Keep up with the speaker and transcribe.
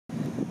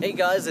Hey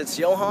guys, it's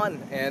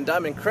Johan, and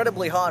I'm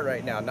incredibly hot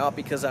right now. Not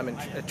because I'm an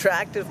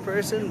attractive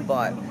person,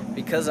 but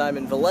because I'm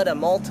in Valletta,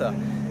 Malta,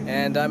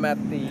 and I'm at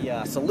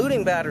the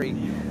saluting battery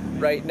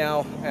right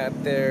now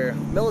at their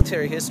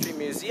military history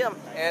museum.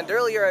 And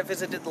earlier I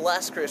visited the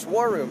Lascaris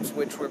war rooms,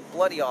 which were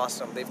bloody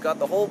awesome. They've got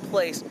the whole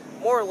place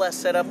more or less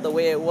set up the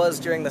way it was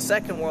during the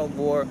Second World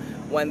War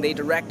when they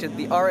directed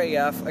the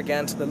RAF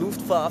against the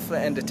Luftwaffe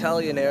and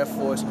Italian Air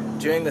Force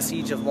during the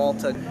siege of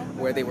Malta,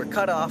 where they were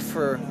cut off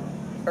for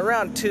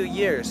around 2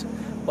 years.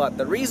 But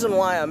the reason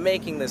why I'm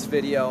making this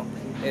video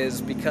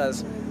is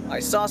because I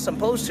saw some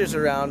posters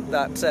around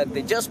that said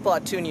they just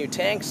bought 2 new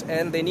tanks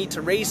and they need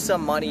to raise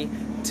some money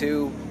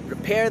to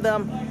repair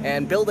them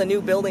and build a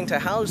new building to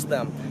house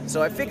them.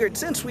 So I figured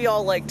since we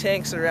all like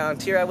tanks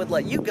around here, I would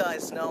let you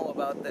guys know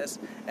about this,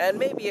 and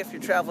maybe if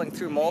you're traveling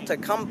through Malta,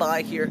 come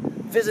by here,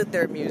 visit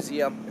their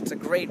museum. It's a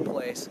great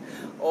place.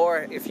 Or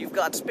if you've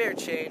got spare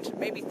change,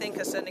 maybe think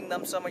of sending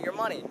them some of your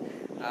money.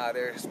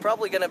 There's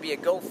probably going to be a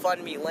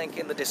GoFundMe link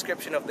in the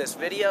description of this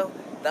video.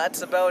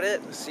 That's about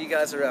it. See you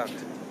guys around.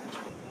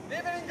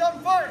 Leaving in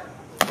gunfire!